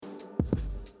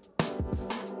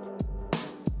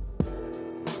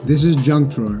This is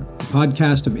Junk Drawer, a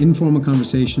podcast of informal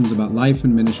conversations about life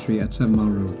and ministry at 7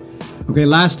 Mile Road. Okay,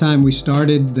 last time we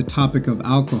started the topic of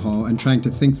alcohol and trying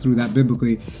to think through that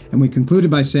biblically, and we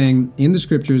concluded by saying in the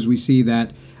scriptures we see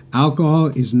that alcohol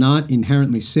is not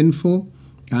inherently sinful,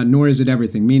 nor is it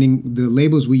everything, meaning the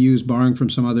labels we use, borrowing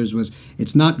from some others, was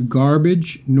it's not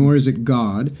garbage, nor is it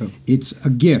God. It's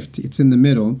a gift. It's in the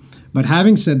middle. But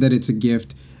having said that it's a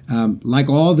gift, like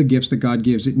all the gifts that God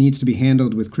gives, it needs to be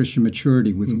handled with Christian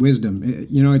maturity, with wisdom.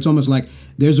 You know, it's almost like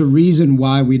there's a reason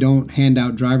why we don't hand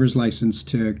out driver's license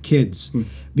to kids,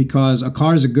 because a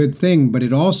car is a good thing, but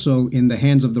it also, in the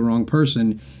hands of the wrong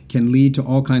person, can lead to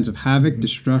all kinds of havoc,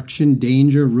 destruction,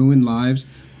 danger, ruined lives.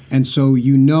 And so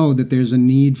you know that there's a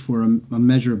need for a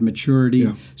measure of maturity.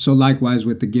 Yeah. So likewise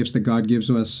with the gifts that God gives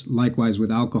us, likewise with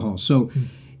alcohol. So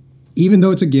even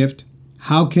though it's a gift,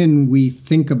 how can we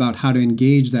think about how to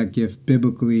engage that gift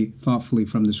biblically, thoughtfully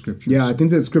from the scriptures? Yeah, I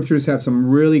think the scriptures have some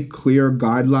really clear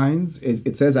guidelines.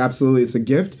 It says absolutely it's a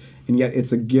gift, and yet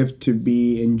it's a gift to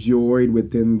be enjoyed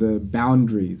within the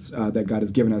boundaries that God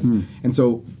has given us. And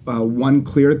so one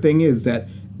clear thing is that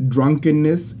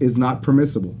drunkenness is not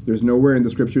permissible. There's nowhere in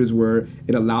the scriptures where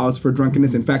it allows for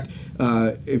drunkenness. In fact,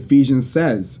 Ephesians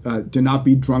says, do not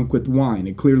be drunk with wine.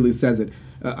 It clearly says it.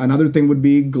 Another thing would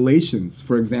be Galatians,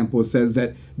 for example, says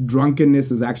that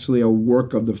drunkenness is actually a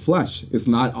work of the flesh. It's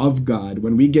not of God.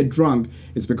 When we get drunk,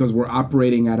 it's because we're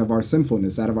operating out of our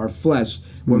sinfulness, out of our flesh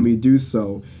when we do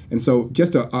so. And so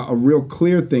just a real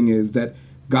clear thing is that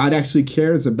God actually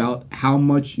cares about how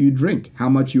much you drink, how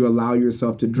much you allow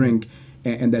yourself to drink,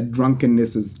 and that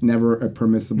drunkenness is never a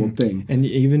permissible thing. And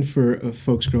even for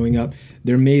folks growing up,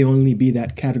 there may only be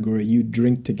that category. You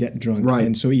drink to get drunk. Right.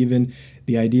 And so even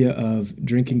the idea of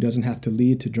drinking doesn't have to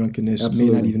lead to drunkenness.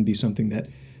 Absolutely. May not even be something that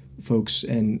folks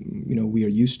and we are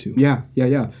used to. Yeah.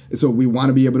 So we want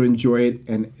to be able to enjoy it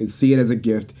and see it as a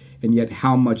gift, and yet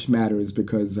how much matters,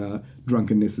 because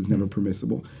drunkenness is never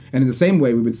permissible. And in the same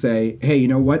way, we would say, hey, you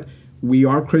know what? We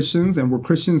are Christians, and we're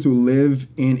Christians who live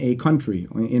in a country,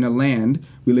 in a land.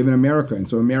 We live in America, and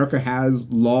so America has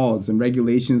laws and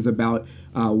regulations about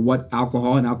what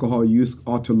alcohol and alcohol use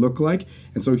ought to look like.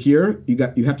 And so here,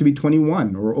 you have to be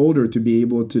 21 or older to be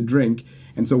able to drink.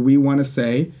 And so we want to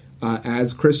say,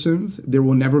 as Christians, there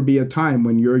will never be a time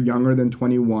when you're younger than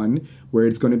 21 where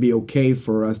it's going to be okay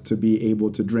for us to be able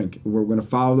to drink. We're going to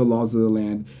follow the laws of the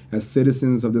land as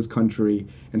citizens of this country.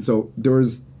 And so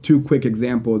there's two quick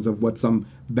examples of what some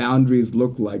boundaries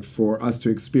look like for us to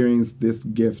experience this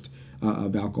gift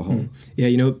of alcohol.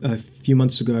 Yeah, a few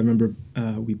months ago, I remember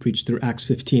we preached through Acts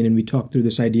 15, and we talked through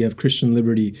this idea of Christian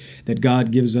liberty, that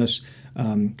God gives us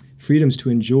freedoms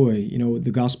to enjoy.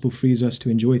 The gospel frees us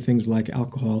to enjoy things like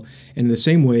alcohol. And in the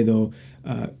same way, though,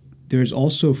 there's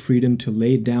also freedom to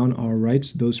lay down our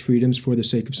rights, those freedoms, for the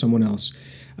sake of someone else.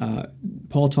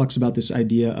 Paul talks about this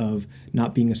idea of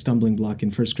not being a stumbling block in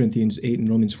 1 Corinthians 8 and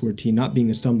Romans 14, not being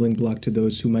a stumbling block to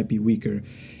those who might be weaker.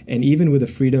 And even with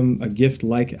a gift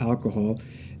like alcohol,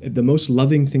 the most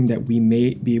loving thing that we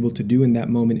may be able to do in that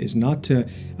moment is not to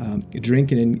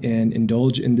drink and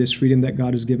indulge in this freedom that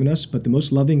God has given us, but the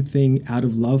most loving thing out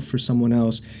of love for someone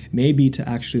else may be to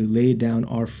actually lay down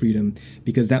our freedom,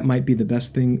 because that might be the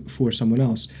best thing for someone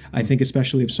else. I think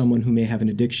especially if someone who may have an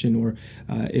addiction or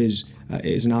is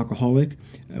an alcoholic,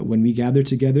 when we gather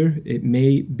together, it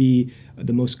may be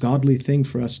the most godly thing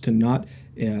for us to not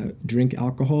drink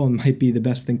alcohol. It might be the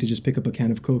best thing to just pick up a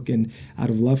can of Coke and, out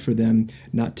of love for them,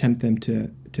 not tempt them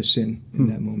to sin in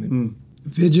that moment.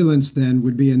 Vigilance, then,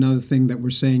 would be another thing that we're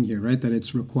saying here, right? That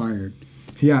it's required.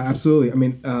 Yeah, absolutely. I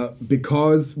mean,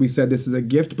 because we said this is a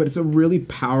gift, but it's a really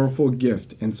powerful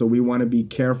gift. And so we want to be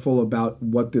careful about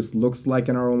what this looks like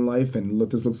in our own life and what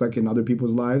this looks like in other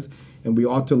people's lives. And we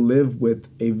ought to live with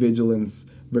a vigilance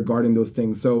regarding those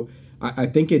things. So I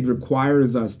think it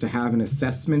requires us to have an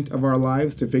assessment of our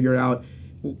lives to figure out,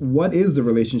 what is the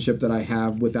relationship that I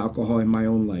have with alcohol in my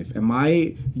own life? Am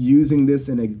I using this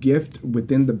in a gift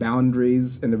within the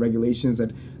boundaries and the regulations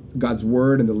that God's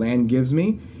word and the land gives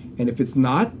me? And if it's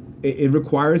not, it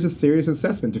requires a serious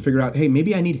assessment to figure out, hey,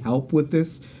 maybe I need help with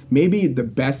this. Maybe the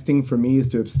best thing for me is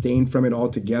to abstain from it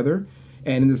altogether.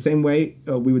 And in the same way,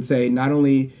 we would say, not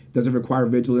only does it require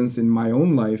vigilance in my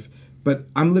own life, but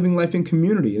I'm living life in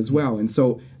community as well. And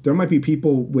so there might be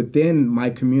people within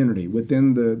my community,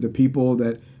 within the people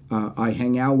that I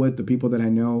hang out with, the people that I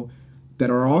know, that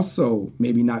are also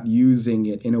maybe not using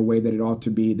it in a way that it ought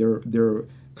to be. They're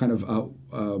kind of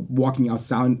walking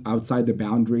outside the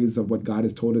boundaries of what God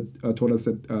has told us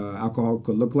that alcohol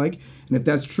could look like. And if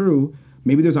that's true,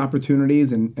 maybe there's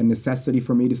opportunities and necessity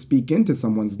for me to speak into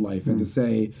someone's life and to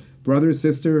say, brother,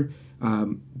 sister,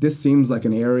 this seems like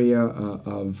an area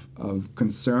of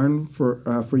concern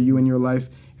for you in your life,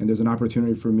 and there's an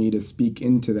opportunity for me to speak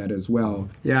into that as well.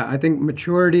 Yeah, I think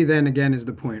maturity then again is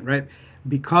the point, right?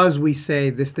 Because we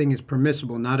say this thing is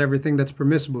permissible, not everything that's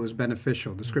permissible is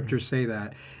beneficial. The scriptures say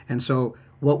that. And so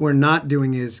what we're not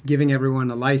doing is giving everyone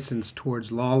a license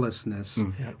towards lawlessness.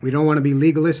 We don't want to be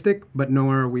legalistic, but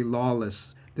nor are we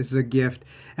lawless. This is a gift.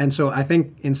 And so I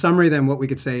think in summary then what we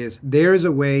could say is there is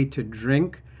a way to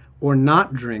drink or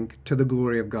not drink to the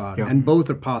glory of God. Yeah. And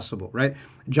both are possible, right?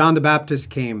 John the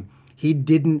Baptist came. He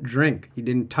didn't drink. He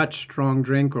didn't touch strong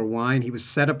drink or wine. He was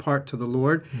set apart to the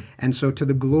Lord. And so to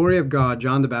the glory of God,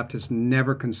 John the Baptist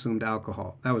never consumed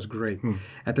alcohol. That was great.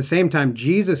 At the same time,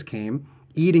 Jesus came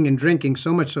eating and drinking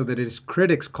so much so that his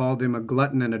critics called him a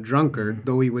glutton and a drunkard,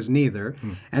 though he was neither.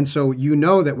 And so you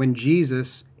know that when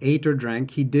Jesus ate or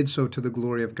drank, he did so to the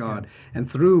glory of God. And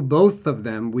through both of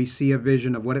them, we see a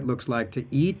vision of what it looks like to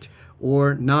eat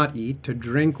or not eat, to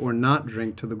drink or not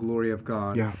drink to the glory of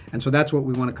God. Yeah. And so that's what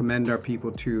we want to commend our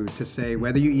people to say,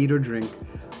 whether you eat or drink,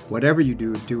 whatever you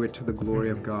do, do it to the glory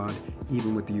of God,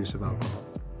 even with the use of alcohol.